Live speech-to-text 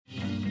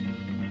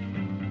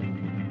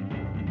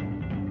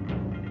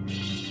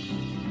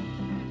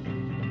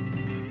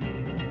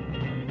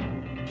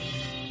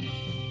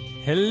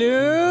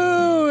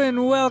Hello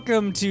and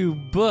welcome to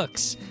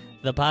Books,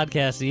 the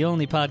podcast, the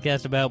only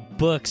podcast about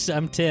books.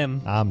 I'm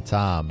Tim. I'm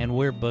Tom. And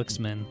we're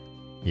booksmen.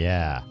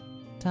 Yeah.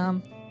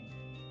 Tom,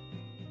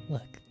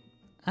 look,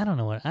 I don't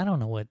know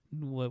what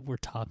we're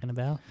talking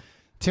about.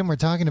 Tim, we're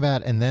talking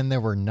about And Then There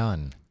Were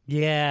None.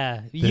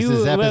 Yeah. This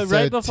is episode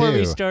right before 2.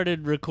 we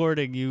started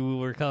recording, you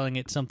were calling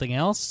it something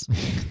else?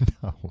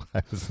 No,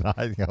 I was not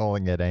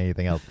calling it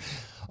anything else.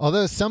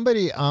 Although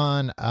somebody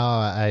on,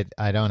 I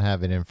don't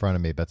have it in front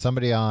of me, but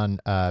somebody on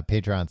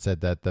Patreon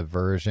said that the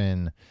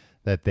version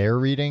that they're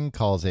reading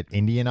calls it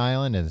Indian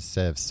Island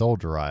instead of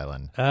Soldier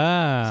Island.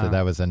 Ah. So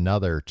that was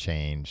another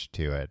change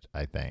to it,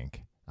 I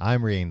think.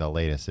 I'm reading the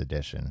latest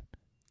edition.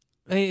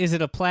 Hey, is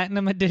it a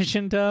platinum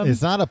edition, Tom?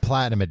 It's not a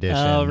platinum edition.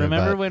 Oh,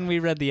 remember when we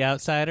read The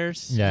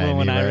Outsiders? Yeah,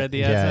 when I read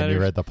The Outsiders? Yeah, and you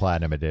read the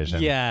platinum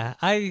edition. Yeah,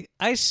 I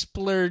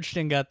splurged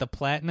and got the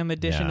platinum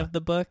edition Yeah. of the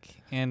book,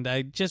 and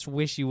I just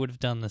wish you would have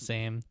done the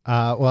same.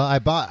 Well,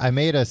 I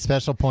made a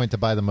special point to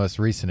buy the most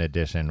recent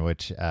edition,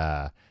 which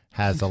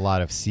has a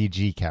lot of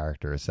CG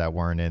characters that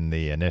weren't in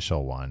the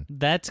initial one.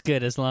 That's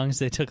good as long as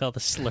they took all the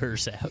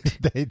slurs out.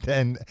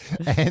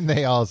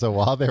 They also,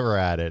 while they were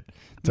at it,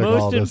 took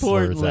all Most the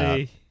slurs out.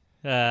 importantly,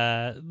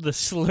 the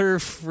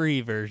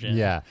slur-free version.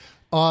 Yeah.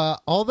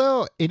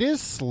 Although it is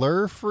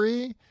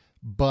slur-free,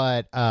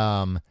 but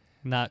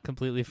Not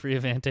completely free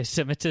of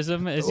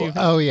anti-Semitism, as you.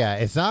 oh yeah,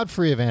 it's not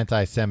free of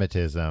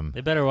anti-Semitism. They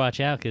better watch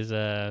out because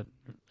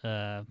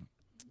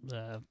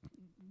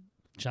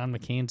John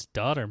McCain's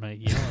daughter might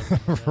yell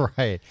at them.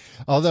 Right.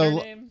 What's Although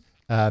her name?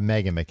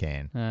 Meghan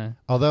McCain.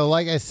 Although,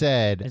 like I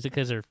said, Is it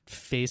because her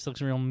face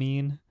looks real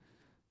mean?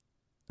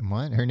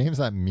 what? Her name's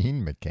not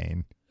Mean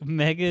McCain.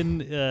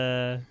 Megan,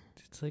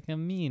 it's like a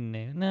mean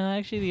name. No,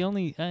 actually, the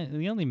only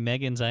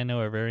Megans I know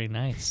are very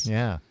nice.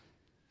 Yeah.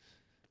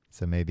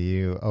 So maybe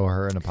you owe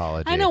her an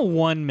apology. I know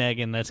one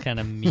Megan that's kind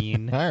of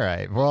mean. All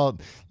right. Well,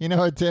 you know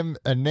what, Tim?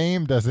 A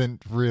name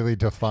doesn't really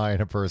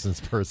define a person's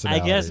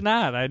personality. I guess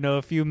not. I know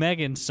a few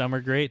Megans. Some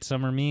are great,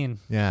 some are mean.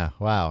 Yeah.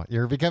 Wow.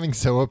 You're becoming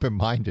so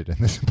open-minded in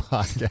this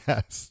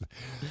podcast.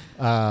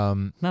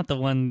 Not the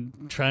one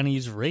trying to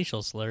use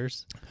racial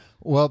slurs.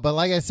 Well, but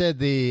like I said,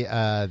 the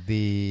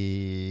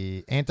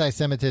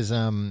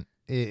anti-Semitism,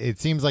 it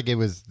seems like it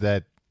was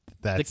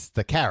that's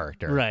the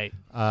character. Right.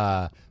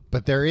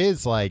 But there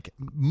is like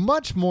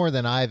much more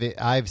than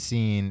I've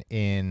seen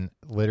in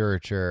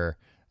literature,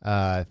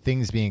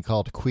 things being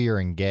called queer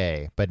and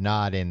gay, but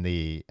not in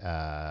the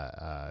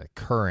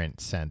current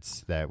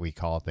sense that we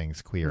call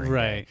things queer and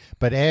Right. gay.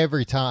 But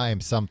every time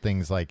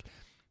something's like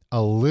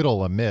a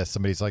little amiss,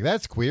 somebody's like,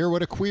 "That's queer.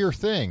 What a queer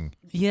thing."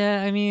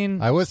 Yeah, I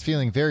mean, I was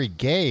feeling very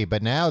gay,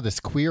 but now this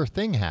queer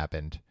thing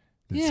happened.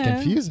 It's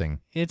confusing.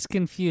 it's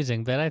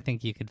confusing, but I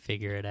think you could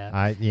figure it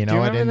out. You know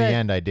what? In the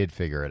end, I did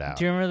figure it out.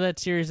 Do you remember that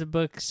series of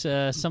books,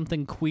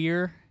 Something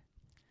Queer?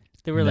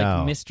 They were No.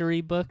 like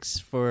mystery books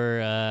for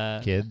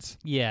Kids?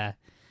 Yeah.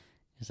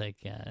 It's like,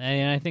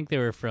 and I think they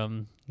were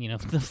from, the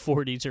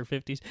 40s or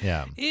 50s.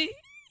 Yeah.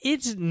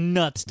 It's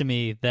nuts to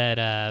me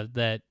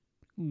that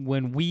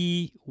when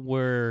we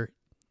were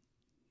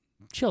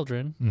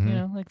children,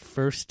 like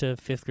 1st to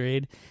 5th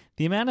grade,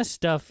 the amount of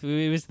stuff,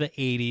 it was the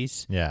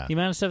 80s. Yeah. The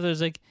amount of stuff that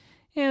was like,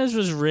 yeah, this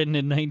was written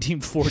in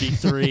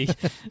 1943.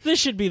 This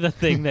should be the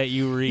thing that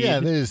you read. Yeah,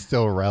 this is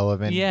still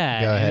relevant.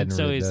 Yeah. Go ahead and and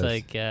so read it's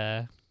this.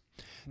 like,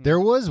 There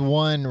was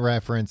one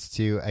reference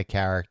to a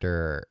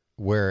character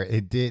where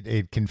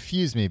it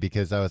confused me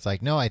because I was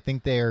like, no, I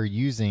think they are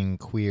using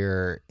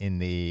queer in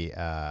the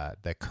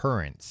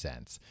current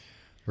sense,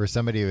 where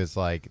somebody was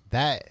like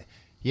that.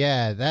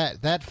 Yeah,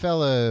 that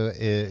fellow,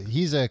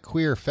 he's a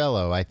queer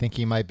fellow. I think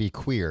he might be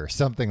queer,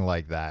 something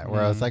like that.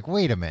 Where I was like,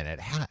 wait a minute,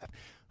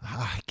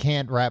 I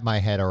can't wrap my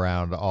head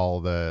around all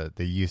the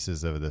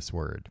uses of this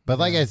word. But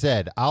like I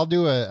said, I'll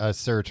do a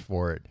search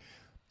for it.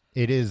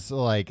 It is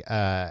like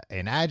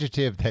an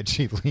adjective that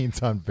she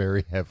leans on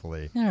very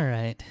heavily. all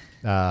right.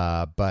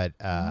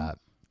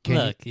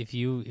 Look, If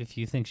you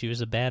think she was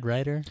a bad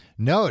writer,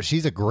 no,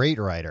 she's a great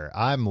writer.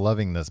 I'm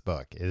loving this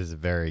book. It is a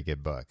very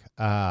good book.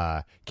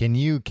 Can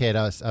you get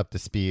us up to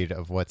speed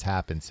of what's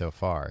happened so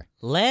far?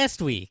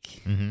 last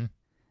week,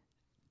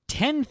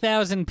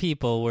 10,000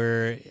 people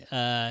were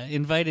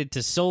invited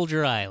to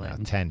Soldier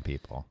Island. 10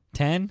 people.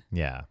 10?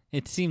 Yeah.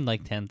 It seemed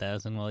like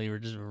 10,000 while you were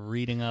just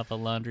reading off a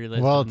laundry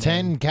list. Well, of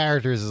 10 names.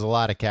 characters is a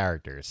lot of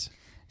characters.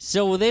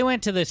 So they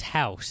went to this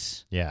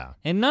house. Yeah.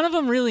 And none of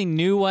them really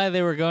knew why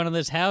they were going to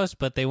this house,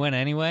 but they went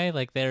anyway.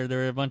 Like there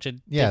were a bunch of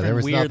Yeah, there different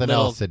was weird nothing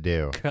little else to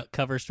do.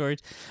 cover stories.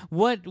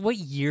 What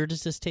year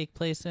does this take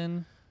place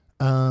in?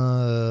 30s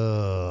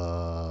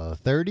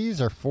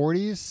or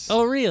 40s?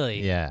 Oh,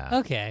 really? Yeah.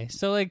 Okay,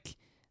 so like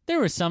there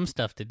was some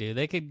stuff to do.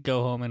 They could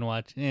go home and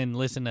watch and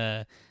listen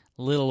to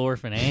Little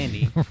Orphan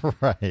Andy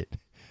Right.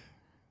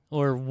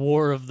 or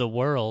War of the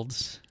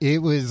Worlds.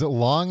 It was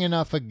long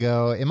enough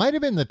ago. It might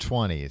have been the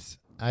 20s.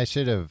 I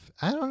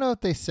don't know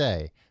what they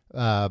say,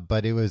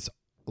 but it was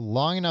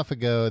long enough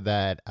ago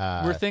that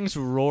Were things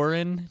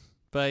roaring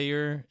by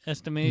your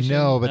estimation?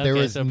 No, but there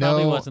was so it no.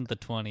 probably wasn't the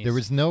 20s. There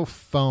was no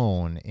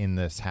phone in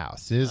this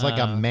house. It was like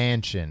a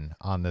mansion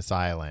on this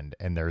island,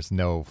 and there's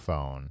no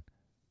phone.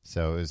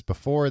 So it was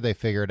before they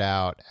figured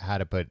out how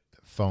to put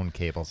phone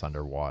cables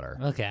underwater.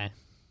 Okay.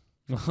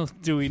 Well,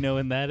 do we know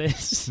when that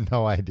is?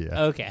 No idea.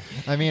 Okay.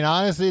 I mean,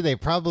 honestly, they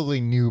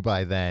probably knew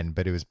by then,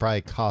 but it was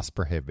probably cost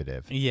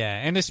prohibitive. Yeah,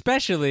 and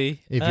especially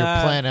If you're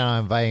planning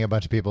on inviting a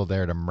bunch of people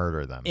there to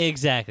murder them.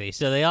 Exactly.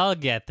 So they all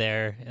get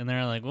there, and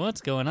they're like,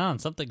 "What's going on?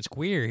 Something's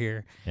queer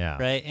here." Yeah.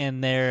 Right.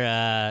 And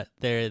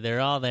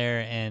they're all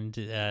there, and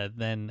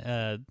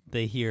then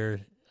they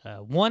hear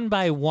one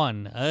by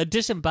one a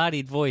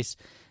disembodied voice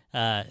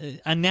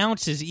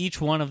announces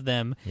each one of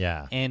them.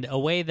 Yeah. And a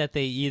way that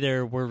they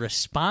either were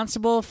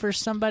responsible for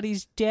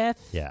somebody's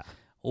death. Yeah.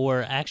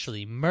 Or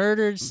actually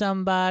murdered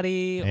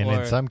somebody. And or,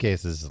 in some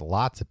cases,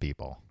 lots of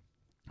people.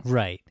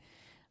 Right.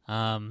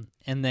 And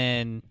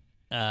then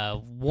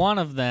one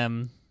of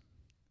them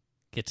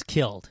gets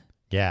killed.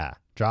 Yeah.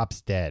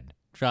 Drops dead.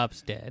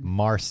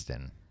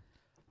 Marston.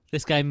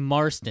 This guy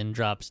Marston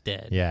drops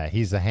dead. Yeah.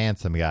 He's a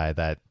handsome guy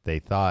that they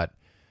thought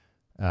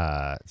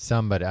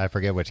somebody, I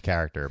forget which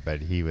character,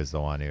 but he was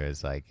the one who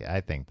was like,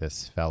 I think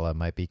this fella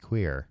might be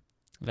queer.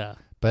 Yeah.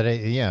 But,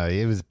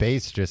 it was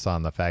based just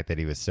on the fact that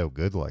he was so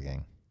good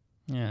looking.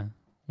 Yeah.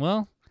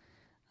 Well,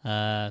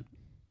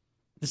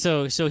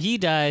 so he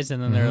dies,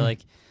 and then they're like,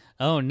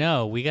 oh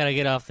no, we got to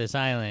get off this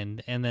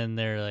island. And then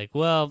they're like,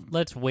 well,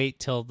 let's wait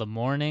till the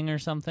morning or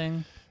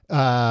something.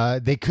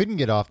 They couldn't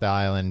get off the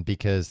island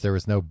because there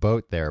was no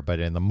boat there, but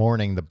in the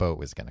morning the boat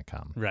was going to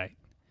come. Right.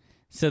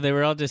 So they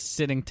were all just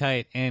sitting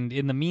tight, and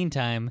in the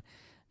meantime,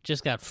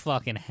 just got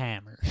fucking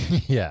hammered.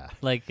 Yeah.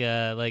 Like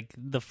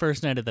the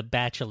first night of the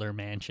Bachelor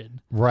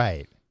Mansion.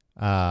 Right.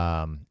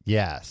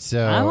 Yeah.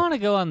 So I want to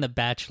go on the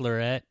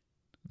Bachelorette.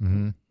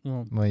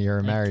 Mm-hmm. Well, you're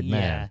a married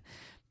man. Yeah.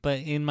 But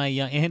in my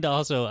young, and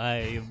also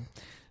I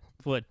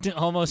am,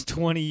 almost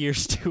 20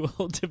 years too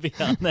old to be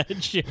on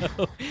that show.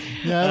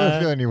 Yeah, I have a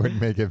feeling you wouldn't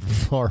make it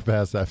far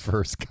past that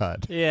first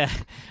cut. Yeah.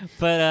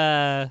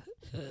 But,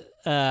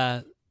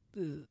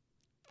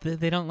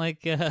 they don't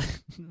like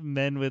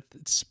men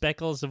with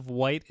speckles of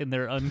white in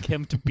their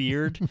unkempt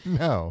beard.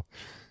 No.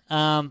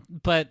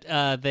 But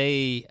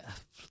I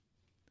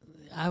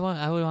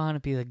would want to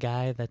be the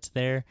guy that's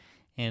there,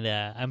 and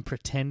I'm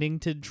pretending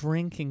to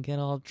drink and get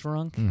all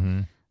drunk,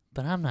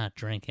 but I'm not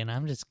drinking.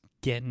 I'm just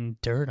getting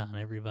dirt on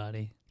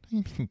everybody.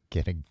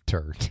 Getting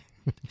dirt.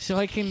 So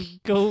I can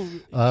go.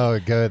 Oh,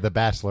 go to the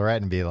Bachelorette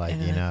and be like,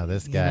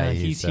 this guy.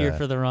 He's here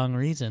for the wrong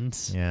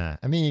reasons. Yeah,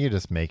 I mean, you could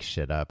just make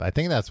shit up. I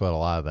think that's what a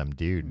lot of them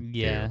do.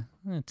 Yeah,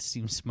 it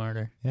seems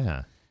smarter.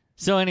 Yeah.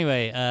 So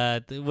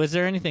anyway, was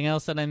there anything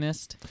else that I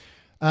missed?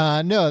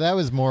 No, that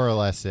was more or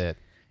less it.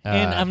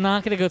 And I'm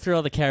not going to go through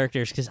all the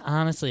characters because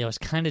honestly, I was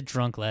kind of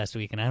drunk last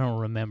week and I don't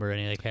remember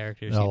any of the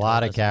characters. A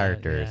lot of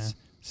characters. Yeah.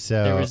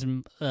 So there was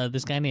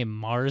this guy named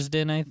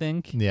Marsden, I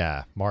think.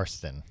 Yeah,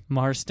 Marston.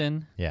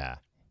 Yeah.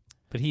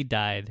 But he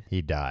died.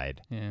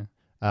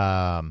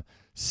 Yeah.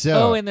 So.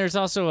 Oh, and there's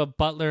also a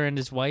butler and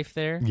his wife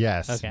there.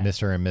 Yes, okay.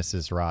 Mr. and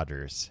Mrs.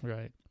 Rogers.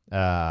 Right.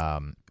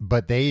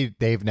 But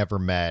they've never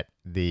met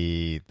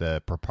the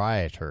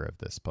proprietor of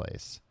this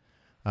place.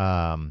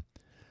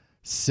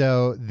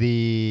 So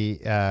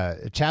the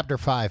chapter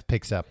 5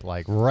 picks up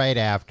like right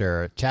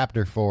after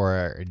chapter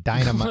 4.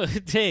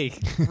 Dynamite. Hey,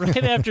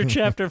 right after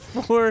chapter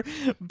 4,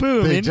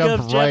 boom! They in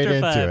jump comes right chapter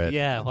into 5. it.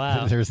 Yeah,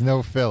 wow. There's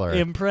no filler.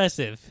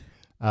 Impressive.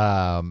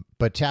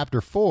 But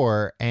chapter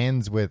 4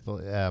 ends with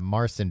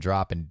Marston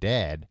dropping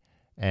dead,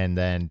 and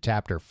then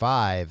chapter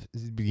 5,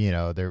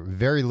 there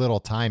very little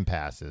time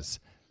passes,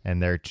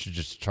 and they're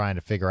just trying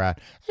to figure out.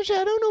 Actually,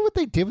 I don't know what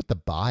they did with the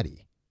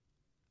body.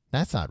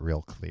 That's not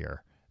real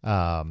clear.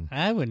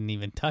 I wouldn't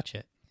even touch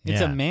it.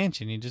 It's a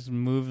mansion. You just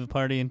move the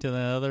party into the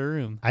other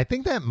room. I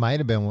think that might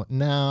have been.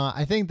 No,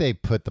 I think they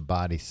put the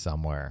body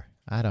somewhere.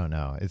 I don't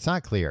know. It's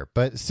not clear.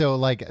 But so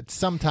like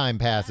some time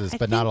passes,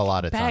 but not a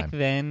lot of time. Back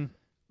then,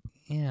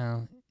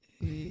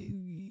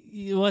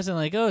 it wasn't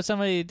like, oh,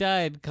 somebody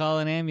died, call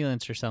an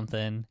ambulance or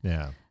something.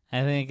 Yeah.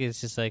 I think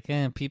it's just like,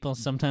 people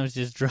sometimes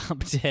just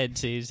drop dead,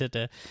 so you just have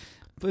to.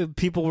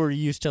 People were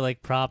used to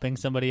like propping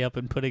somebody up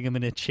and putting them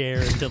in a chair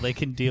until they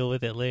can deal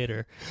with it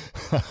later.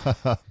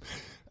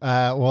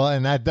 Well,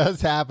 and that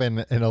does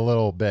happen in a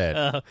little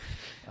bit.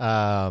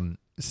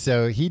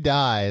 So he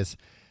dies,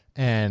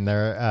 and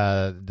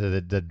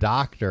the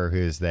doctor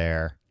who's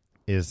there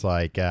is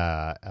like,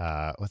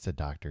 what's the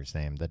doctor's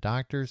name? The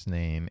doctor's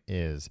name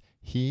is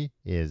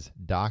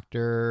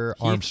Dr.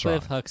 Armstrong.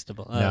 Heathcliff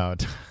Huxtable. Oh. No,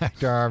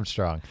 Dr.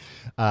 Armstrong.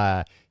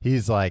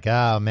 He's like,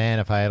 oh man,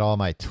 if I had all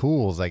my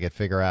tools, I could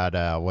figure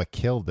out what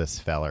killed this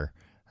feller.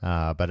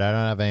 But I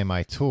don't have any of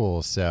my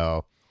tools,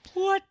 so.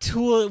 What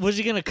tool? Was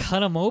he going to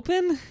cut him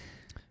open?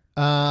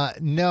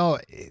 No,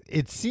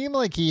 it seemed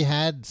like he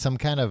had some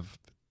kind of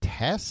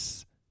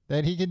tests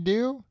that he could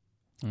do.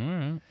 All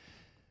right.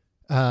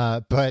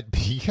 But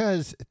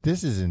because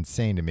this is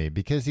insane to me,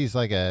 because he's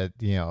like a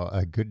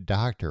good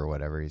doctor or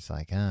whatever, he's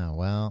like, oh,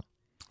 well,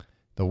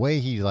 the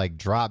way he like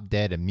dropped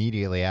dead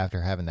immediately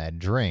after having that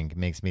drink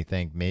makes me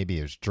think maybe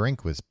his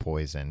drink was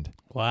poisoned.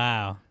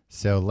 Wow.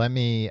 So let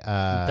me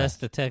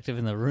best detective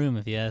in the room,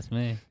 if you ask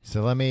me.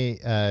 So let me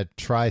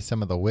try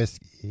some of the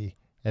whiskey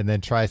and then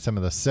try some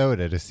of the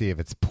soda to see if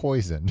it's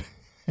poisoned.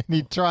 And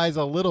he tries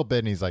a little bit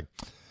and he's like,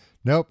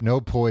 nope,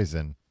 no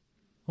poison.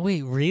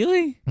 Wait,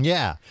 really?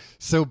 Yeah.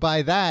 So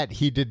by that,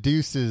 he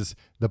deduces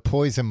the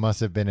poison must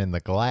have been in the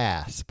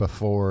glass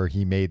before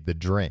he made the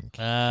drink.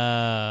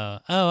 Oh,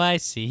 I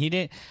see. He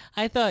didn't.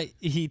 I thought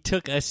he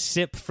took a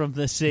sip from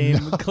the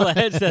same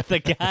glass that the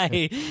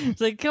guy.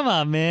 It's like, come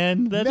on,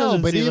 man. That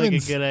doesn't seem like a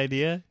good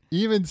idea.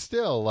 Even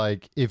still,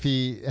 like if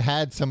he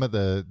had some of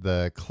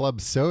the club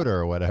soda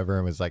or whatever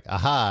and was like,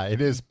 aha, it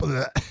is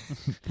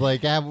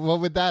like, what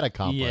would that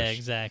accomplish? Yeah,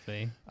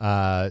 exactly.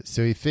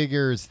 So he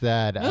figures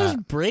that that was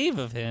brave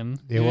of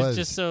him. It was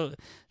just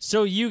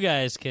so you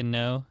guys can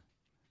know,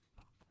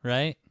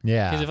 right?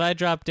 Yeah. Because if I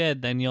drop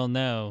dead, then you'll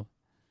know.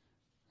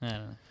 I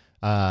don't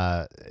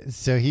know.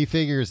 So he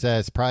figures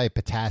that it's probably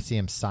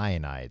potassium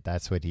cyanide.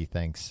 That's what he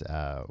thinks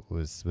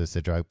was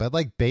the drug, but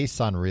like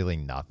based on really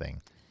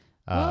nothing.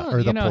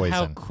 Or the poison.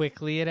 How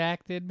quickly it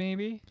acted,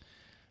 maybe?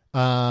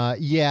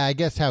 Yeah, I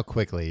guess how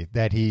quickly.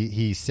 That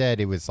he said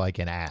it was like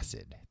an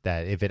acid.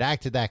 That if it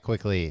acted that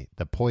quickly,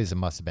 the poison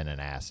must have been an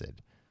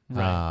acid.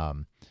 Right.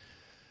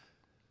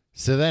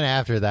 So then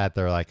after that,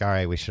 they're like, all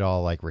right, we should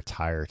all like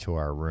retire to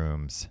our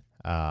rooms.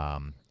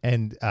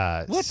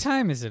 What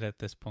time is it at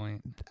this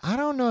point? I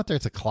don't know if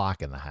there's a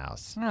clock in the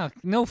house.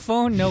 No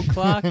phone, no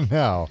clock.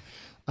 No.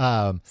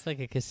 It's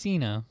like a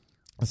casino.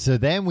 So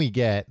then we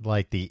get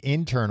like the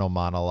internal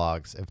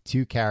monologues of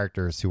two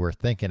characters who were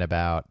thinking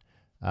about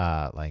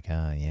yeah,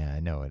 I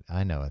know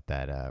what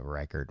that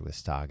record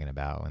was talking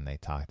about when they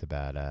talked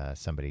about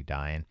somebody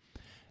dying.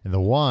 And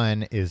the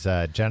one is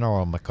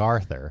General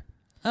MacArthur.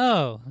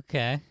 Oh,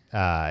 okay.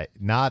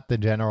 Not the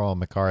General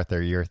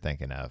MacArthur you're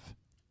thinking of.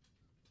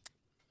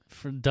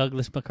 For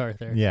Douglas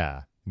MacArthur.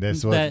 Yeah.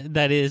 This was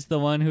that is the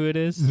one who it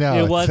is?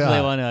 No, it was it's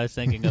the one I was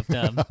thinking of,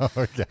 Tom.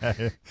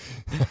 Okay.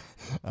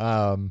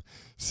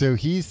 So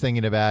he's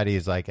thinking about,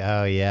 he's like,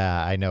 oh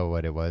yeah, I know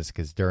what it was,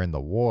 because during the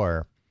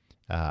war,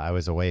 I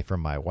was away from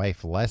my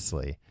wife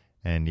Leslie,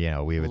 and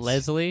we would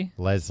Leslie,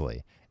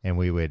 and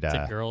we would. It's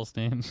a girl's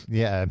name.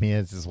 Yeah, I mean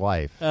it's his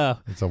wife. Oh,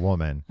 it's a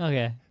woman.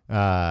 Okay.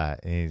 And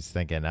he's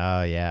thinking,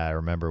 oh yeah, I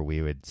remember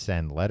we would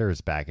send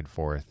letters back and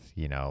forth,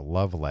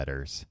 love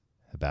letters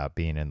about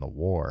being in the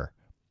war.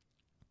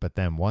 But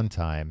then one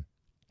time,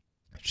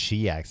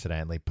 she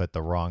accidentally put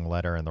the wrong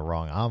letter in the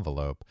wrong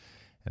envelope,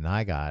 and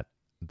I got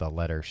the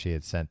letter she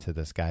had sent to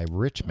this guy,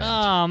 Richmond.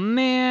 Oh,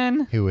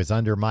 man. Who was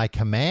under my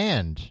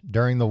command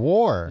during the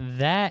war.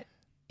 That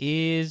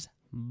is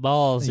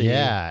ballsy.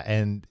 Yeah,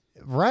 and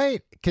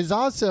right, because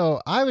also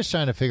I was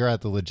trying to figure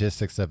out the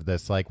logistics of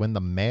this, like when the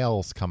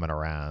mail's coming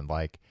around,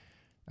 like,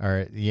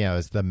 or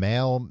is the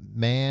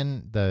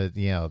mailman,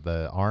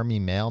 the army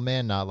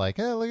mailman, not like,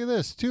 hey, look at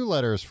this, 2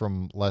 letters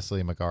from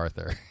Leslie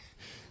MacArthur,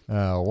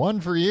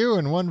 one for you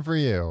and one for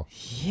you.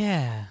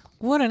 Yeah,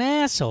 what an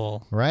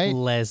asshole, right,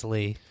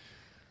 Leslie.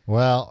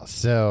 Well,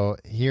 so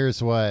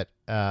here's what,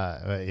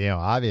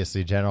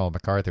 obviously General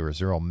MacArthur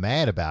was real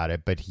mad about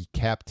it, but he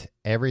kept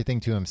everything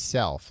to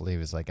himself. He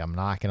was like, I'm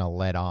not going to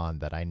let on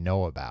that I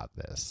know about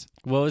this.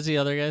 What was the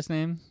other guy's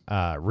name?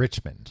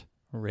 Richmond.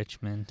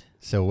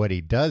 So what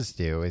he does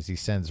do is he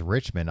sends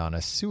Richmond on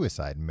a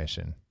suicide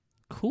mission.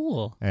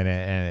 Cool. And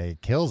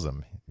it kills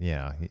him.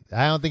 I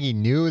don't think he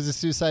knew it was a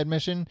suicide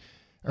mission.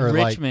 Or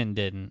Richmond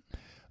didn't.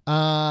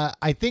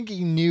 I think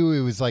he knew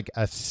it was like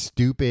a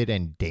stupid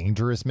and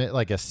dangerous,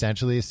 like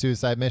essentially a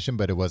suicide mission,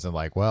 but it wasn't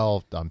like,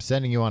 well, I'm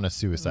sending you on a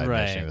suicide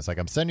mission. It was like,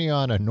 I'm sending you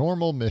on a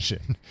normal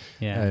mission.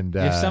 Yeah. And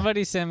if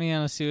somebody sent me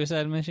on a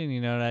suicide mission, you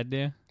know what I'd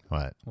do?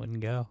 What?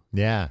 Wouldn't go.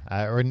 Yeah.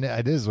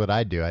 It is what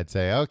I'd do. I'd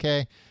say,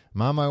 okay,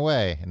 I'm on my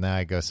way, and then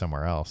I'd go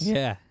somewhere else.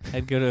 Yeah.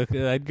 I'd go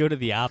to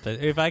the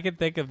opposite. If I could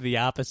think of the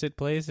opposite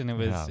place and it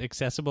was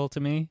accessible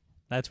to me,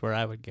 that's where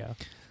I would go.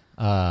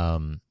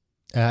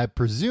 I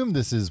presume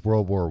this is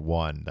World War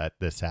I that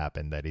this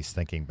happened, that he's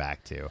thinking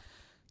back to.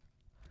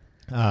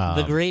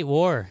 The Great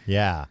War.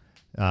 Yeah.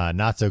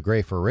 Not so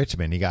great for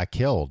Richmond. He got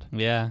killed.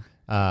 Yeah.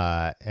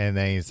 And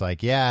then he's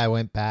like, yeah, I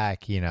went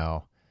back,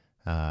 but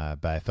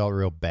I felt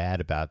real bad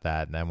about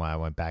that. And then when I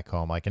went back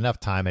home, like enough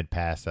time had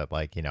passed that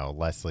like,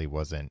 Leslie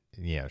wasn't,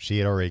 she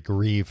had already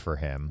grieved for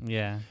him.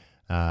 Yeah.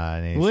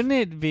 Wouldn't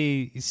it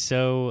be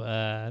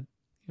so,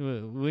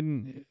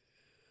 wouldn't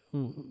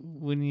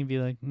you be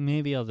like,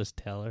 maybe I'll just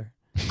tell her?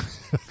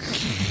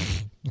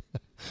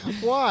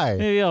 Why?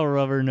 Maybe I'll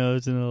rub her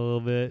nose in a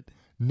little bit.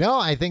 No,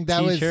 I think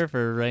that was... Teach her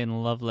for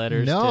writing love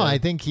letters. No, I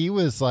think he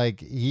was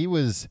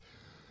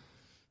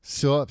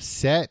so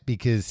upset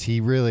because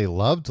he really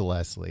loved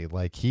Leslie.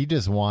 Like, he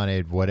just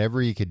wanted whatever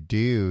he could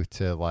do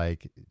to,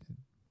 like,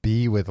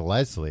 be with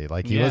Leslie.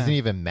 Like, he wasn't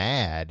even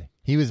mad.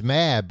 He was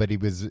mad, but he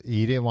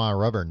didn't want to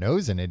rub her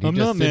nose in it. I'm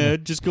not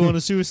mad. Just go on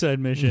a suicide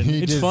mission.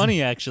 It's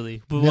funny,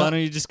 actually. But why don't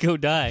you just go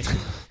die?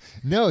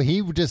 No,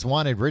 he just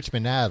wanted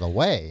Richmond out of the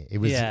way. It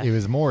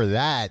was more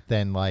that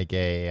than like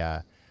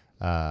a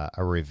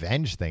a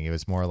revenge thing. It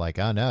was more like,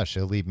 oh no,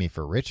 she'll leave me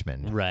for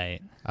Richmond.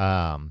 Right.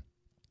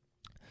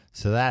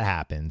 So that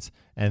happens.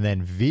 And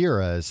then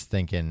Vera's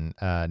thinking,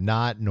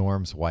 not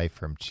Norm's wife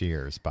from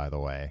Cheers, by the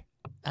way.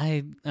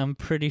 I'm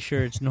pretty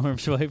sure it's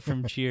Norm's wife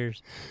from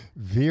Cheers.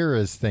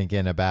 Vera's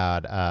thinking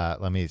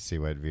about, let me see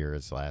what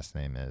Vera's last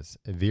name is.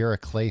 Vera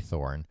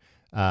Claythorne.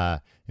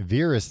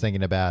 Vera's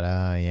thinking about,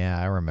 yeah,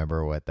 I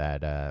remember what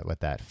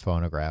that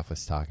phonograph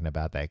was talking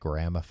about, that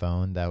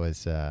gramophone. That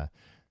was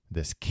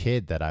this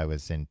kid that I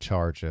was in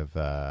charge of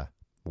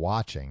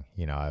watching.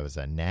 I was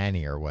a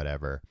nanny or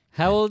whatever.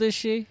 How old is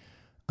she?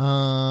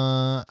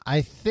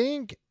 I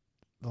think,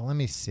 let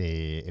me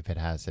see if it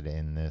has it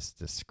in this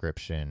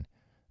description.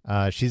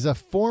 She's a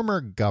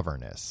former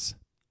governess.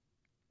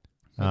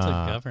 What's a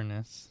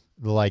governess?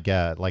 Like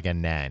a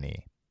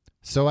nanny.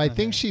 So I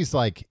think she's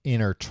like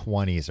in her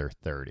 20s or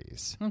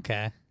 30s.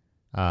 Okay.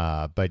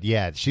 But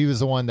yeah, she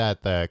was the one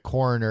that the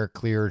coroner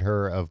cleared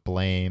her of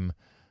blame.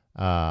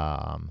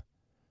 Well,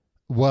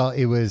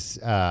 it was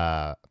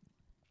by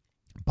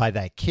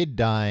that kid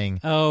dying.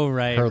 Oh,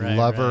 right. Her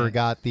lover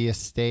got the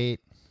estate.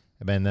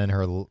 And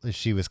then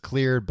she was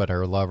cleared, but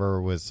her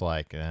lover was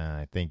like,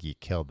 I think you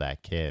killed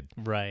that kid.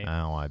 Right. I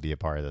don't want to be a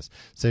part of this.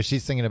 So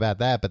she's thinking about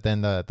that. But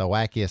then the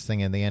wackiest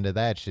thing in the end of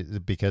that,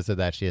 because of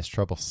that, she has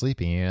trouble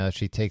sleeping.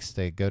 She takes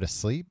to go to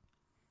sleep?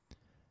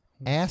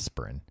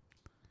 Aspirin.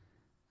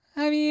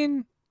 I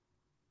mean,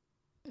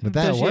 would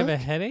that does she work? have a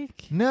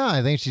headache? No,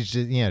 I think she's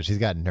just, she's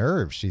got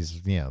nerves. She's,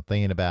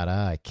 thinking about,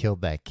 I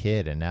killed that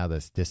kid, and now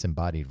this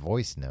disembodied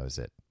voice knows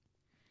it.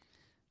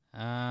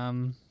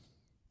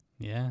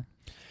 Yeah.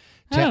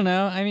 I don't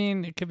know. I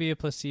mean, it could be a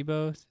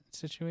placebo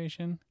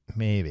situation.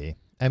 Maybe.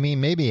 I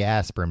mean, maybe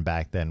aspirin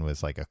back then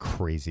was like a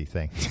crazy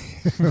thing.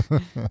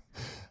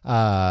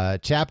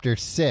 Chapter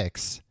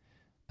 6.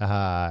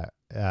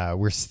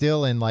 We're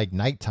still in like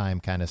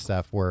nighttime kind of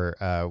stuff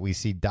where we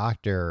see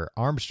Dr.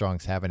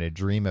 Armstrong's having a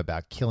dream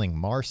about killing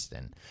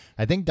Marston.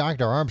 I think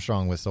Dr.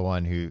 Armstrong was the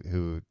one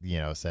who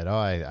said, oh,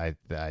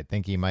 I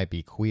think he might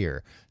be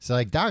queer. So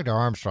like Dr.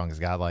 Armstrong's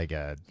got like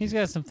he's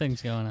got some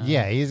things going on.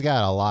 Yeah, he's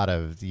got a lot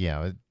of,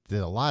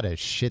 a lot of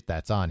shit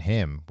that's on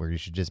him where he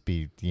should just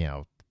be,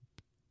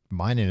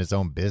 minding his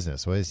own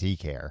business. What does he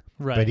care?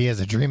 Right. But he has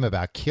a dream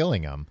about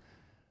killing him.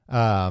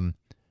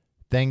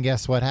 Then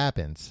guess what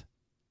happens?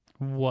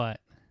 What?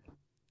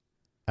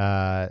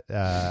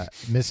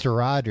 Mr.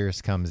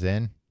 Rogers comes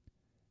in.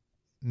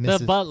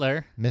 The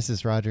butler.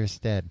 Mrs. Rogers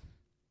dead.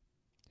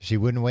 She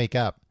wouldn't wake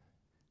up.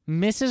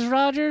 Mrs.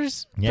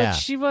 Rogers? Yeah. But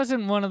she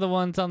wasn't one of the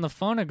ones on the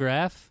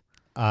phonograph.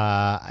 No,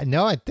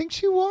 I think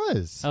she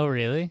was. Oh,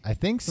 really? I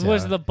think so.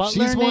 Was the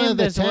butler She's one of named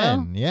the as 10.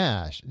 well?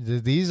 Yeah.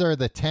 These are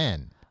the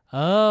 10.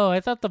 Oh,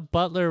 I thought the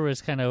butler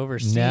was kind of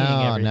overseeing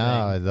everything.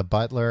 No, the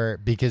butler,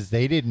 because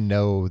they didn't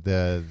know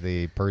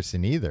the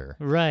person either.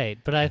 Right,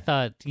 but I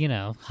thought,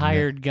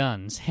 hired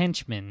guns,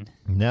 henchmen.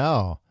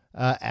 No.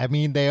 I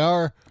mean, they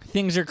are...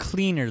 Things are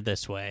cleaner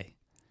this way.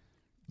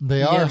 They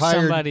you are have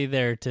hired... somebody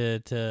there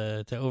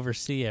to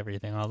oversee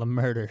everything, all the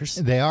murders.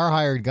 They are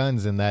hired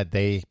guns in that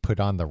they put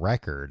on the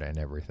record and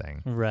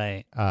everything.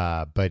 Right.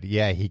 But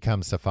yeah, he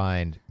comes to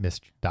find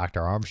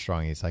Dr.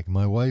 Armstrong. He's like,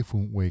 my wife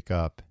won't wake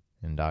up.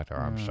 And Dr.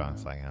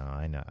 Armstrong's like,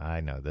 oh,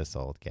 I know this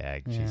old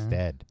gag. Yeah. She's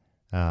dead.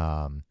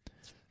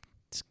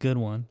 It's a good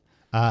one.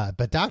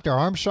 But Dr.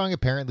 Armstrong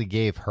apparently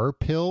gave her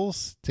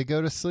pills to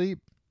go to sleep,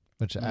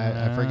 which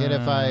I forget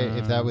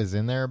if that was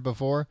in there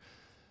before.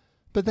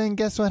 But then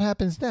guess what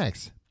happens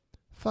next?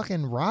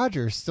 Fucking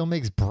Rogers still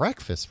makes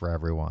breakfast for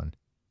everyone.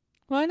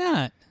 Why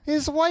not?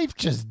 His wife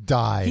just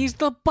died. He's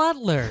the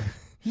butler.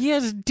 He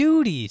has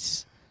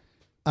duties.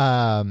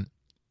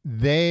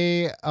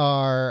 They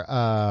are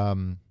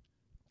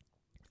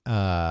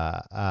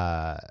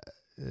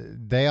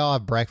they all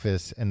have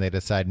breakfast and they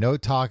decide no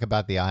talk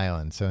about the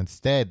island. So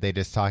instead, they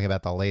just talk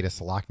about the latest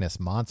Loch Ness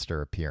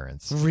Monster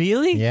appearance.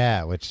 Really?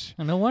 Yeah, which...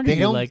 No wonder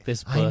you like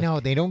this book. I know.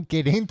 They don't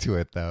get into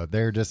it, though.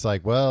 They're just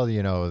like, well,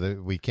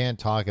 we can't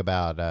talk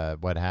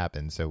about what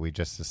happened, so we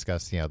just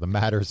discuss, the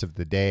matters of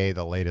the day,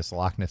 the latest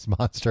Loch Ness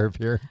Monster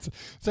appearance.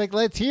 It's like,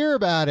 let's hear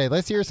about it.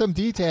 Let's hear some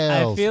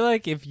details. I feel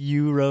like if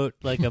you wrote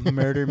like a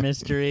murder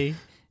mystery...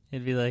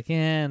 It'd be like,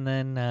 yeah, and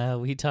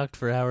then we talked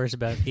for hours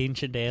about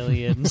ancient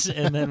aliens,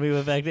 and then we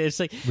went back to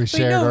it's like, we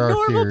shared our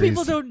normal theories.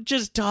 People don't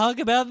just talk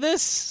about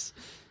this.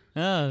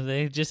 Oh,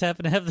 they just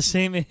happen to have the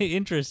same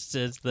interests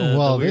as the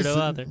weirdo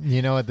author.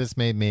 You know what? This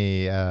made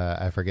me,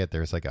 I forget,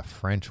 there's like a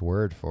French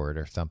word for it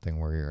or something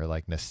where you're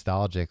like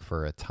nostalgic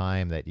for a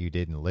time that you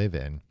didn't live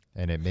in.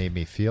 And it made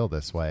me feel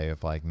this way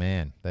of like,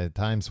 man, the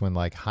times when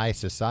like high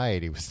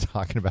society was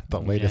talking about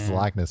the latest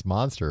Loch Ness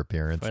Monster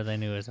appearance. Before they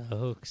knew it was a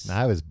hoax.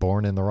 I was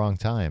born in the wrong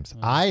times.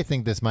 I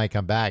think this might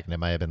come back and it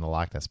might have been the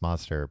Loch Ness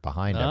Monster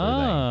behind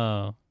everything.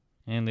 Oh,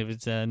 and it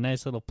was a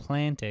nice little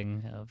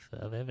planting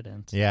of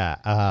evidence. Yeah,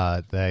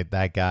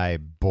 that guy,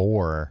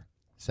 Boar.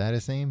 Is that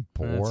his name?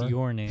 Boar? That's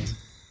your name.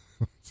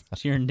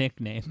 It's your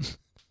nickname.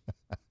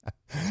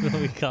 That's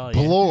what we call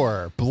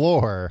you.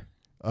 Blore.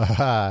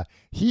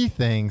 he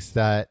thinks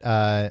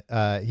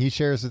that he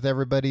shares with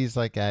everybody. He's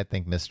like, I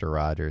think Mr.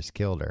 Rogers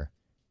killed her.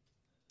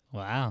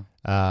 Wow.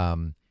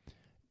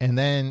 And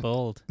then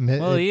bold.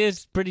 Well, he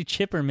is pretty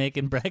chipper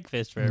making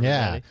breakfast for everybody.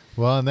 Yeah.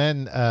 Well, and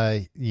then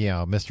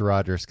Mr.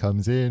 Rogers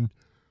comes in.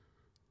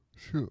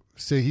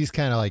 So he's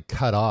kind of like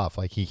cut off,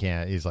 like he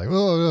can't. He's like,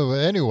 oh,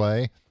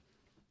 anyway.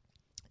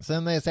 So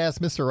then they just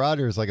ask Mr.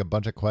 Rogers like a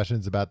bunch of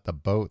questions about the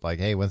boat, like,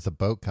 hey, when's the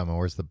boat coming?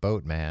 Where's the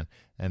boat, man?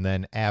 And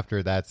then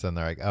after that's, then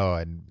they're like, oh,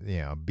 and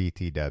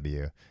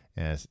BTW.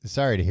 And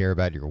sorry to hear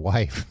about your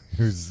wife,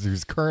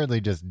 who's currently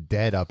just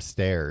dead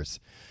upstairs.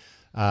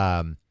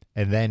 And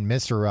then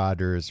Mr.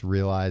 Rogers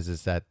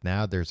realizes that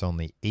now there's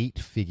only 8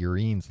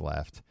 figurines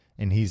left.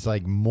 And he's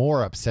like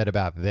more upset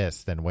about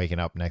this than waking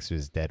up next to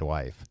his dead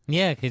wife.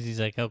 Yeah, because he's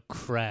like, oh,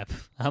 crap.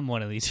 I'm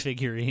one of these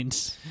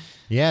figurines.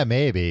 Yeah,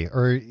 maybe.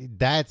 Or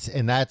that's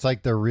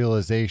like the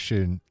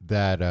realization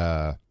that,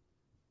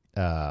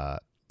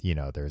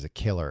 there's a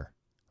killer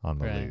on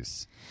the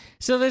loose.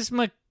 So this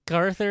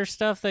MacArthur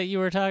stuff that you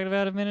were talking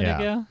about a minute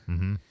ago?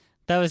 Mm-hmm.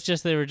 That was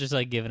just, they were just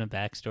like giving a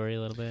backstory a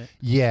little bit.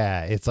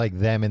 Yeah, it's like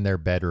them in their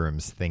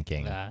bedrooms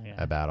thinking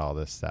about all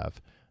this stuff.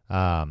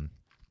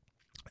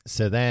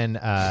 So then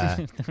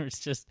there was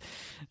just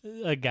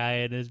a guy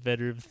in his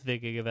bedroom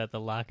thinking about the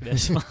Loch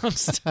Ness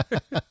Monster.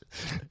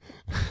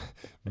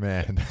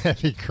 Man,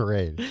 that'd be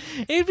great.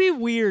 It'd be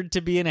weird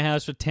to be in a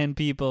house with 10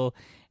 people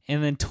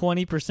and then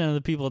 20% of the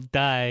people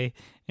die.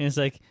 And it's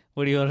like,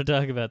 what do you want to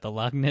talk about? The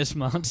Loch Ness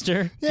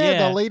Monster?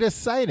 Yeah, the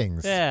latest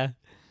sightings. Yeah.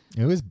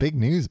 It was big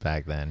news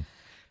back then.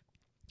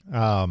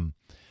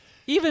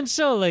 Even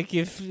so, like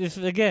if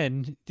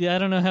again, I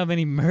don't know how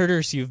many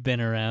murders you've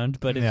been around,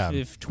 but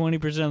if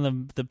 20%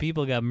 of the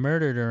people got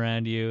murdered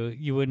around you,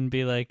 you wouldn't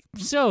be like,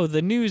 so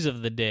the news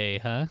of the day,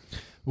 huh?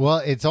 Well,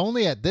 it's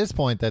only at this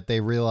point that they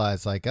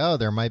realize, like, oh,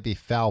 there might be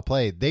foul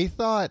play. They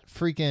thought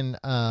freaking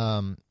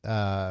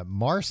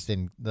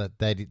Marston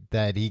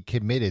that he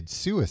committed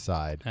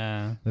suicide.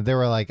 They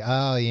were like,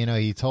 oh,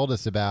 he told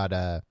us about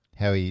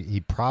how he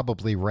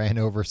probably ran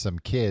over some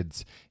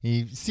kids.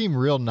 He seemed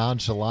real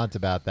nonchalant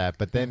about that,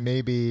 but then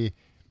maybe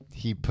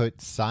he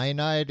put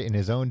cyanide in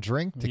his own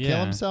drink to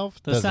kill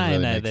himself. The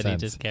cyanide that he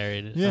just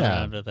carried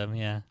around with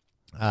him,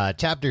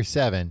 Chapter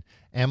 7,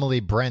 Emily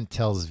Brent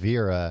tells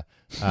Vera...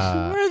 who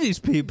are these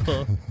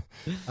people?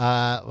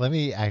 Let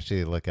me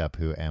actually look up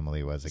who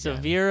Emily was again.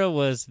 So Vera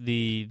was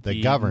the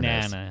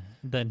governess.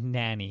 The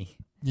nanny.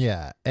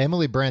 Yeah,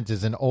 Emily Brent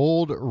is an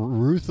old,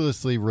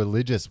 ruthlessly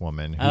religious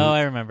woman.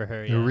 I remember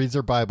her. Who reads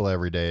her Bible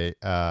every day.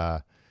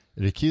 It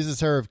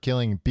accuses her of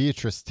killing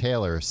Beatrice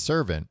Taylor, a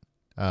servant,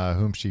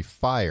 whom she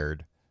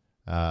fired.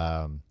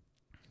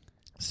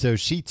 So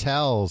she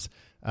tells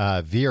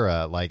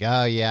Vera, like,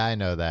 "Oh yeah, I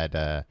know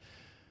that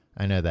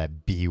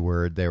B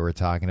word they were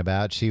talking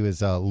about. She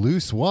was a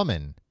loose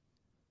woman.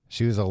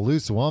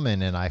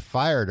 And I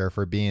fired her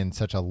for being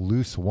such a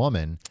loose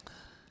woman."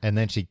 And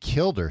then she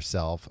killed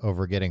herself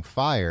over getting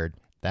fired.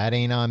 That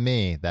ain't on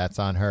me. That's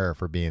on her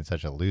for being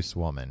such a loose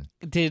woman.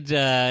 Did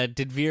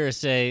Vera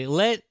say,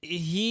 "Let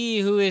he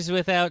who is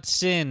without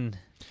sin"?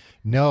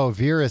 No,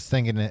 Vera's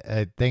thinking.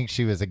 I think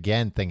she was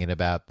again thinking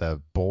about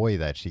the boy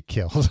that she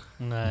killed.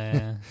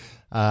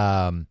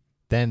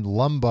 Then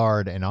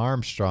Lombard and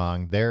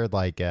Armstrong, they're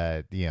like,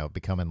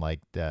 becoming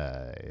like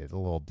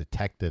little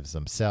detectives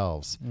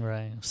themselves.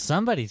 Right.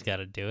 Somebody's got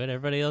to do it.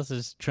 Everybody else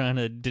is trying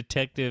to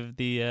detective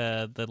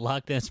the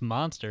Loch Ness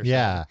Monster.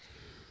 Yeah.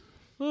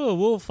 Oh,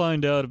 we'll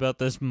find out about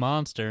this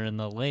monster in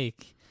the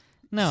lake.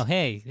 No,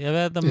 hey,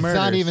 about the murders. It's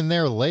not even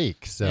their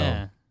lake, so.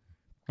 Yeah.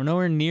 We're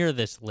nowhere near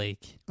this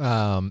lake.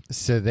 So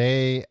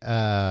they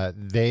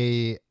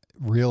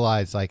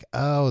realize, like,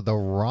 oh, the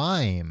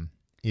rhyme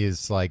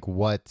is like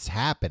what's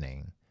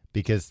happening,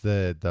 because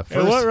the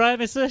first what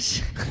rhyme is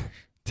this?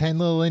 10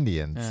 Little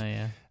Indians. Oh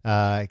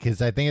yeah.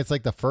 Because I think it's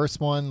like the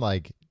first one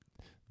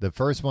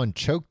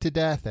choked to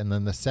death, and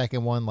then the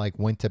second one like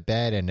went to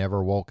bed and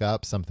never woke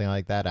up, something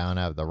like that. I don't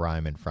have the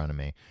rhyme in front of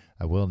me.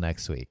 I will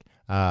next week.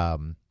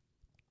 And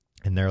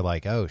they're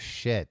like, oh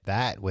shit,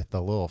 that with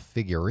the little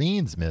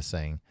figurines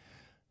missing.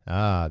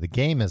 The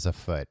game is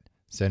afoot.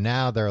 So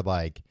now they're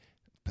like,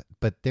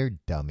 but they're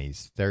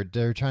dummies. They're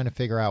trying to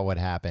figure out what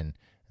happened.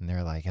 And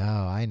they're like,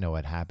 oh, I know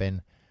what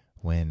happened.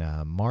 When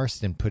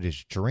Marston put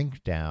his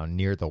drink down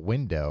near the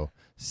window,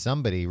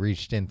 somebody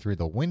reached in through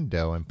the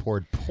window and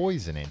poured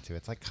poison into it.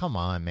 It's like, come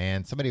on,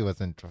 man. Somebody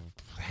wasn't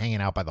hanging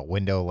out by the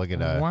window looking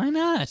to Why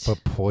not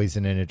put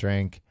poison in a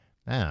drink.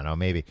 I don't know,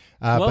 maybe.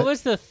 What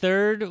was the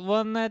third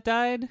one that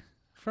died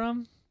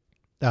from?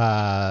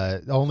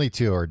 Only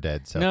 2 are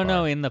dead so far.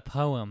 No, in the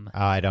poem.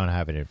 Oh, I don't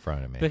have it in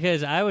front of me.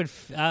 Because I would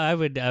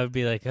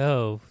be like,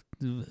 oh,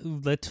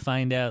 let's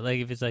find out.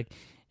 Like if it's like,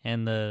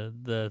 and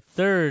the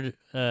third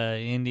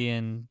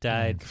Indian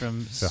died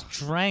from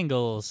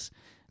strangles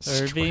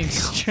or being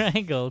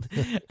strangled.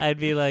 I'd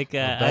be like,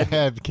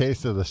 bad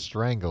case of the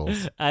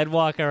strangles. I'd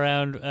walk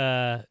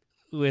around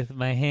with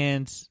my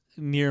hands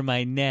near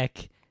my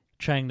neck,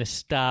 trying to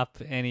stop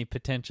any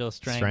potential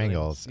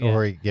strangles. Yeah.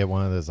 Or you get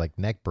one of those like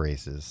neck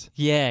braces.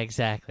 Yeah,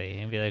 exactly.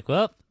 And be like,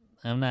 well,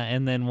 I'm not.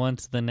 And then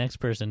once the next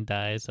person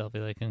dies, I'll be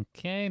like,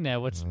 okay, now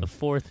what's the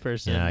fourth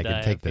person? Yeah, I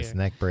can take this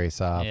neck brace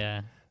off.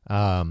 Yeah.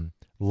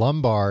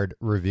 Lombard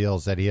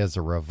reveals that he has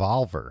a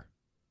revolver.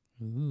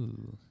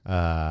 Ooh.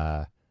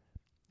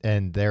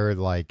 And they're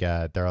like,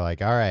 all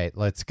right,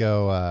 let's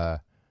go.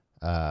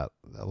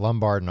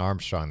 Lombard and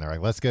Armstrong, they're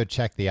like, let's go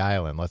check the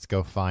island. Let's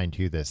go find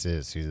who this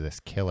is, who this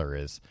killer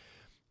is.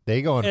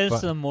 They go and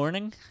It's the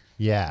morning?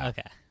 Yeah.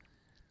 Okay.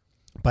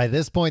 By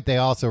this point, they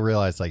also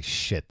realize, like,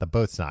 shit, the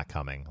boat's not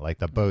coming. Like,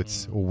 the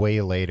boat's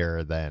way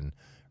later than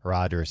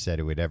Rogers said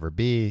it would ever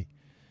be.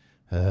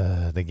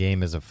 The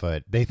game is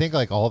afoot. They think,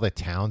 like, all the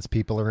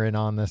townspeople are in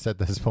on this at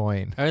this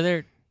point. Are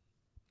there...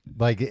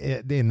 Like,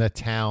 in the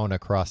town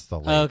across the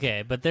lake.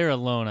 Okay, but they're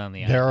alone on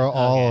the island. They're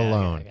all Okay,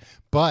 alone. okay.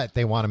 But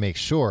they want to make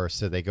sure,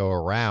 so they go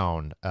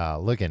around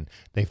looking.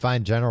 They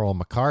find General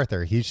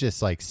MacArthur. He's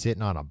just, like,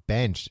 sitting on a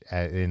bench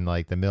in,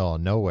 like, the middle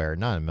of nowhere.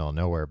 Not in the middle of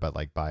nowhere, but,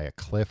 like, by a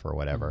cliff or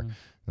whatever. And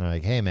they're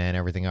like, hey, man,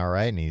 everything all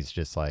right? And he's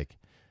just like,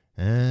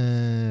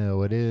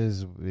 what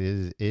is,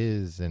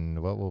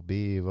 and what will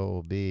be,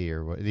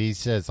 or what. He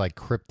says, like,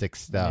 cryptic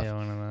stuff. Yeah,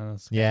 one of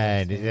those.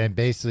 Yeah, guys, and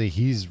basically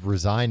he's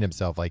resigned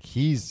himself. Like,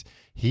 he's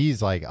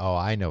like, oh,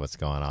 I know what's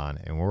going on,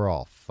 and we're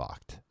all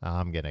fucked.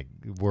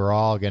 We're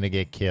all gonna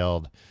get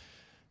killed.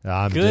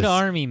 Good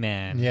army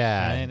man.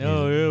 Yeah. Right?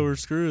 Oh, yeah, we're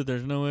screwed.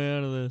 There's no way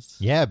out of this.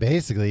 Yeah,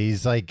 basically,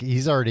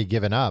 he's already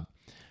given up.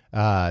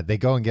 They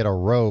go and get a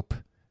rope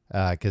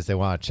because they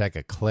want to check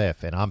a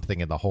cliff, and I'm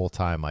thinking the whole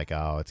time, like,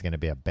 oh, it's gonna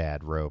be a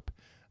bad rope,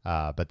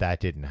 but that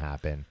didn't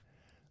happen.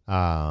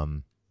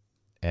 And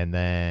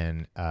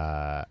then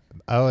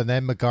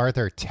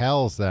MacArthur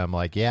tells them,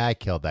 like, yeah, I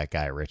killed that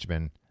guy,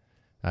 Richmond.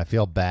 I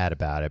feel bad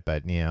about it,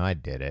 but, I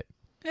did it.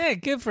 Hey,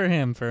 good for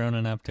him for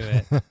owning up to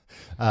it.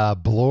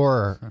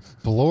 Bloor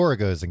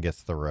goes and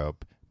gets the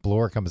rope.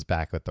 Bloor comes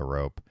back with the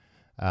rope.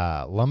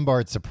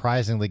 Lombard's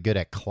surprisingly good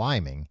at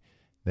climbing.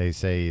 They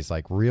say he's,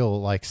 like,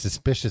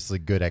 suspiciously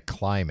good at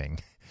climbing.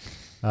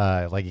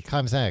 Like, he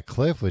climbs down a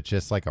cliff with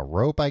just, like, a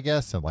rope, I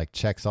guess, and, like,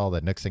 checks all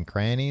the nooks and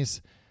crannies.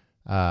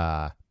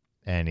 And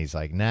he's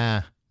like,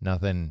 nah,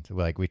 nothing.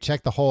 Like, we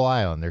checked the whole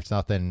island. There's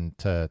nothing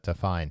to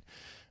find.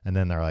 And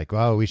then they're like,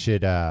 well, we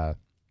should go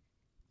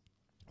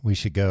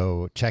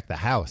check the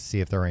house,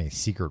 see if there are any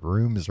secret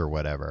rooms or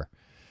whatever.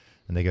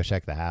 And they go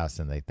check the house,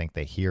 and they think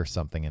they hear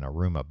something in a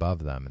room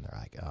above them. And they're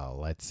like, oh,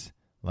 let's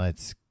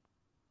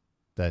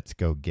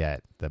go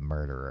get the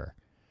murderer.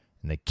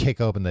 And they kick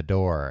open the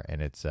door,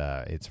 and it's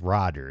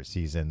Rogers.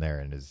 He's in there,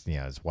 and his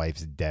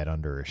wife's dead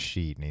under a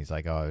sheet. And he's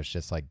like, oh, I was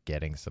just, like,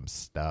 getting some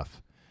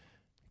stuff.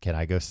 Can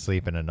I go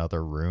sleep in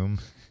another room,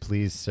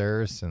 please,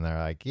 sirs? And they're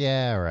like,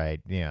 yeah, right.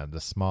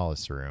 The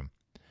smallest room.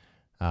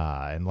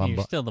 And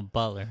You're still the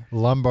butler.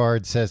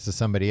 Lombard says to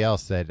somebody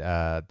else that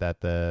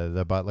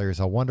the butler is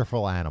a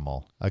wonderful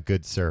animal, a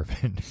good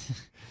servant.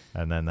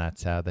 And then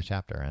that's how the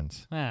chapter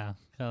ends. Wow.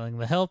 Calling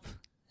the help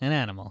an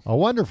animal. A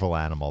wonderful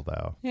animal,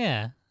 though.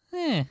 Yeah.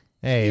 Hey,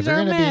 if you're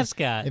our gonna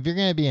mascot. if you're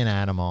going to be an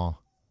animal,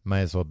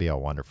 might as well be a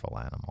wonderful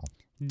animal.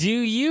 Do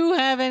you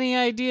have any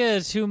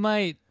ideas who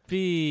might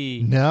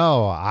be?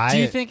 No, Do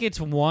you think it's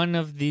one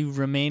of the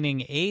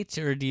remaining 8,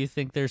 or do you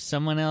think there's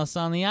someone else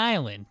on the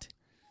island?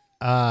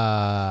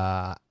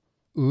 No,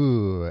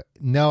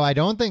 I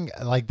don't think.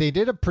 Like, they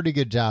did a pretty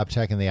good job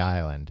checking the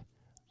island.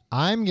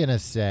 I'm gonna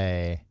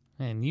say,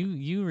 Man,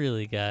 you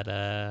really got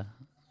a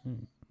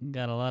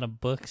lot of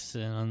books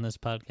on this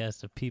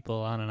podcast of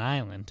people on an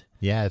island.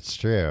 yeah, it's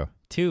true.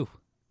 2.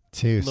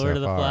 Two Lord so of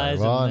the far. Flies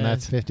Well, and and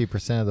that's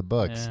 50% of the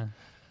books. Yeah.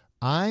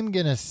 I'm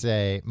gonna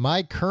say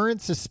my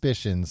current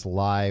suspicions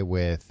lie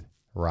with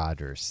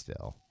Rogers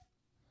still.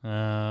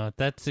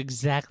 That's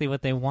exactly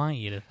what they want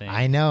you to think.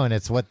 I know, and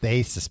it's what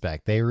they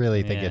suspect. They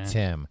really think it's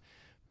him.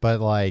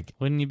 But, like,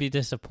 wouldn't you be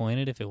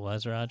disappointed if it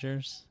was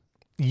Rogers?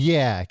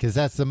 yeah, because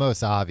that's the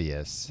most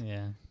obvious.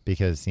 Yeah.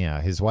 Because,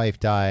 his wife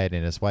died,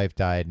 and his wife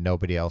died.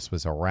 Nobody else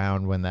was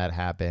around when that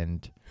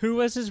happened. Who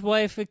was his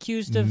wife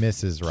accused of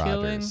Mrs.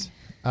 killing? Rogers.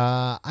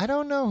 I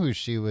don't know who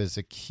she was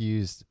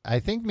accused. I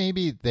think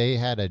maybe they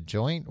had a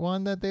joint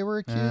one that they were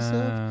accused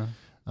of.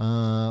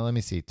 Let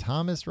me see.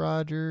 Thomas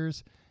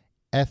Rogers,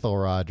 Ethel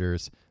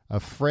Rogers, a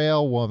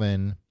frail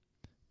woman.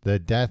 The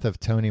death of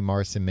Tony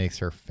Marston makes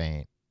her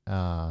faint.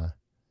 Yeah.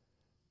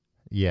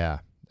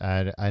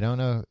 I don't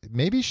know.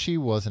 Maybe she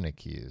wasn't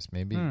accused.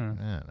 Maybe, I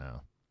don't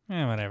know.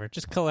 Whatever.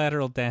 Just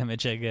collateral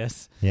damage, I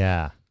guess.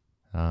 Yeah.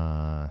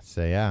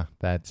 So yeah,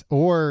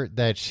 or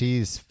that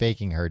she's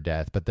faking her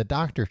death, but the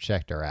doctor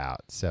checked her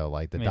out. So,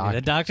 like, Maybe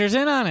the doctor's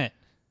in on it.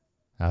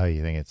 Oh,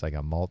 you think it's like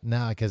a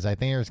No, because I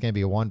think there's going to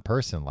be one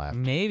person left.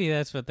 Maybe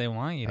that's what they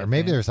want you to Or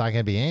maybe think. there's not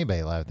going to be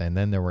anybody left, and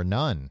then there were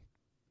none.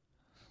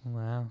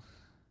 Wow.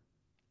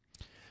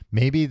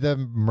 Maybe the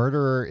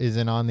murderer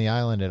isn't on the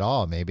island at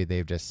all. Maybe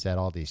they've just set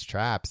all these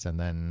traps and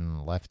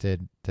then left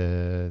them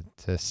to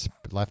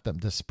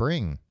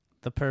spring.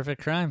 The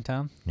perfect crime,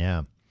 Tom.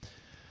 Yeah.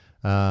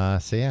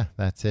 So yeah,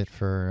 that's it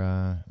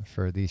for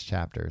these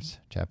chapters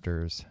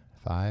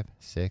 5,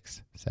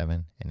 6,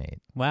 7, and 8.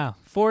 Wow,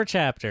 4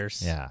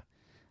 chapters. Yeah.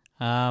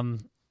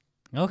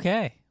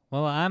 Okay.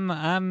 Well,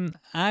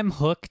 I'm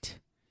hooked.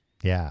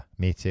 Yeah,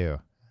 me too.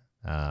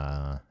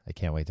 I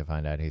can't wait to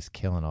find out who's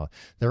killing all.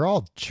 They're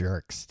all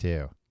jerks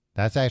too.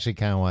 That's actually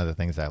kind of one of the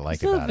things I like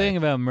Still about the thing it.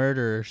 about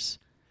murderers.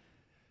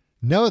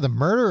 No, the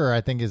murderer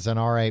I think is an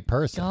all right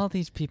person. All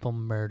these people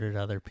murdered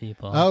other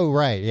people. Oh,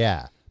 right,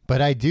 yeah.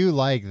 But I do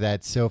like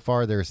that so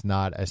far there's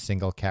not a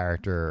single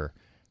character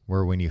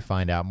where when you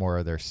find out more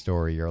of their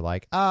story, you're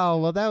like, oh,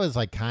 well, that was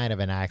like kind of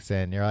an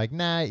accident. And you're like,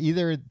 nah,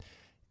 either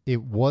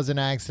it was an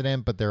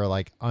accident, but they're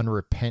like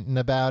unrepentant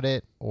about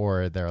it,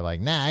 or they're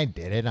like, nah, I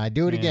did it and I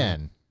do it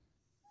again.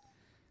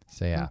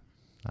 So, yeah,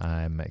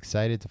 I'm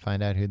excited to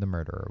find out who the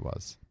murderer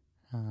was.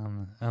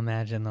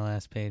 Imagine the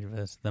last page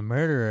was, the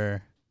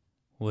murderer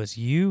was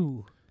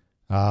you.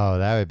 Oh,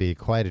 that would be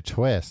quite a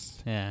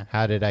twist. Yeah.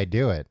 How did I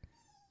do it?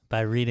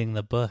 By reading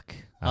the book.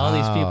 All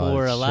these people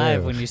were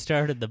alive true. when you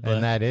started the book.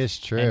 And that is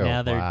true. And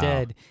now they're Wow.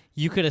 dead.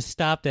 You could have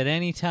stopped at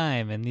any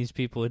time and these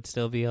people would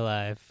still be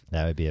alive.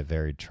 That would be a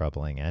very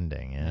troubling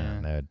ending.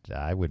 Yeah.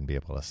 I wouldn't be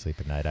able to sleep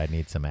at night. I'd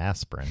need some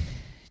aspirin.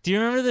 Do you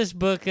remember this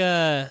book,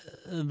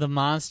 The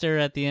Monster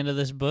at the end of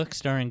this book,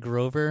 starring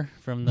Grover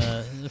from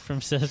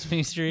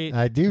Sesame Street?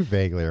 I do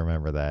vaguely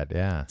remember that,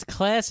 yeah. It's a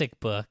classic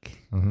book.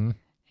 Mm-hmm.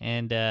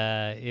 And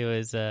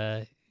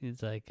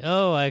it's like,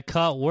 oh, I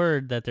caught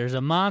word that there's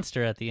a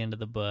monster at the end of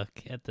the book,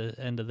 at the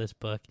end of this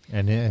book.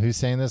 And who's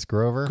saying this,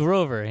 Grover?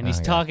 Grover, and he's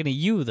Okay. talking to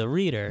you, the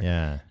reader.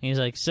 Yeah. And he's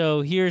like,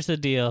 so here's the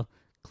deal.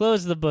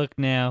 Close the book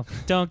now.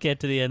 Don't get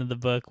to the end of the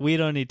book. We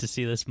don't need to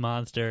see this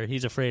monster.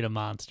 He's afraid of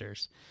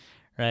monsters,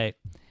 right?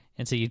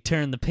 And so you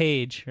turn the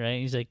page,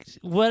 right? He's like,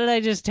 what did I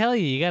just tell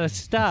you? You got to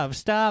stop,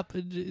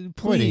 please.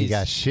 What, you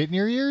got shit in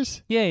your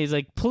ears? Yeah, he's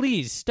like,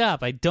 please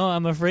stop.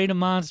 I'm afraid of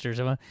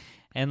monsters.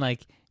 And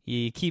like,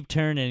 you keep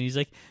turning, and he's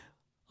like,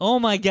 oh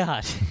my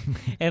God.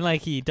 And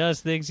like, he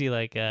does things. He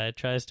like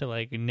tries to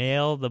like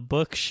nail the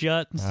book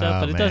shut and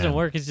stuff, but it doesn't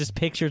work. It's just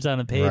pictures on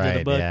a page of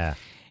the book. Yeah.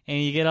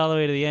 And you get all the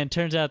way to the end.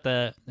 Turns out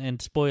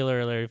and spoiler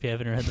alert if you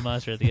haven't read The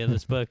Monster at the end of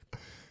this book,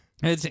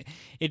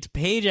 it's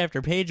page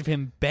after page of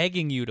him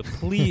begging you to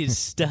please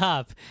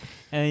stop.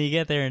 And then you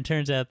get there and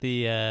turns out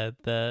the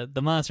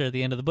monster at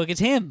the end of the book is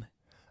him.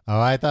 Oh,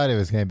 I thought it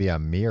was going to be a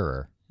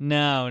mirror.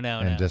 No.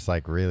 And just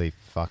like really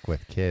fuck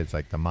with kids.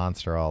 Like the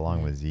monster all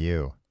along was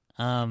you.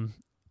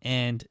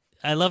 And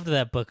I loved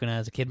that book when I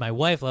was a kid. My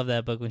wife loved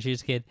that book when she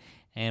was a kid.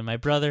 And my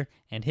brother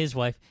and his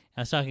wife.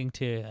 I was talking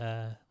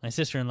to my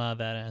sister-in-law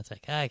about it. And I was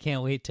like, I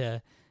can't wait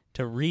to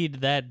read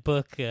that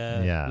book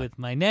with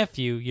my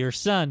nephew, your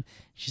son.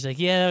 She's like,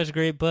 yeah, that was a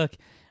great book.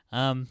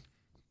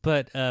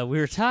 But we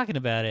were talking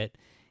about it.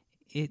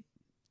 It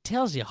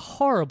tells you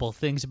horrible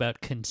things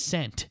about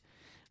consent.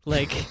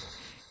 Like,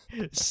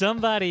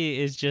 somebody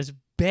is just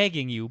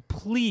begging you,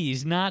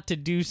 please, not to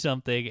do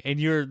something, and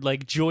you're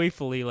like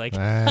joyfully like,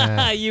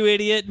 you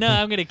idiot. No,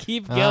 I'm going to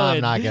keep going.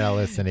 I'm not going to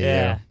listen to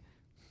you.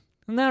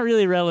 Not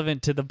really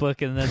relevant to the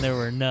book, and then there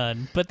were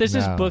none. But this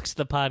is Books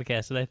the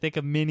Podcast, and I think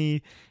a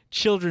mini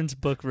children's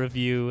book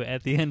review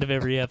at the end of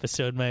every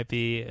episode might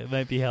be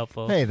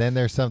helpful. Hey, then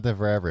there's something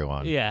for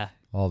everyone. Yeah.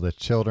 All the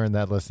children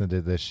that listen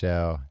to this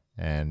show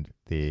and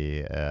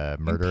the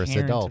murderous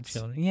adults.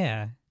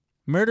 Yeah.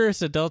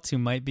 Murderous adults who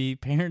might be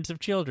parents of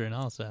children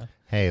also.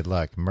 Hey,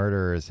 look,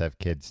 murderers have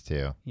kids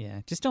too.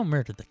 Yeah, just don't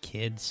murder the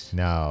kids.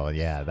 No,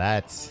 yeah,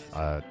 that's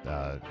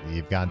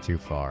you've gone too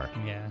far.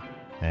 Yeah.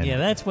 And yeah,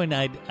 that's when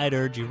I'd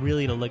urge you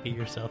really to look at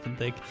yourself and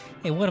think,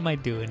 hey, what am I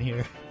doing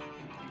here?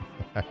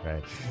 All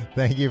right.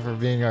 Thank you for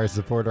being our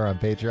supporter on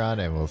Patreon,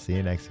 and we'll see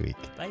you next week.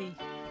 Bye.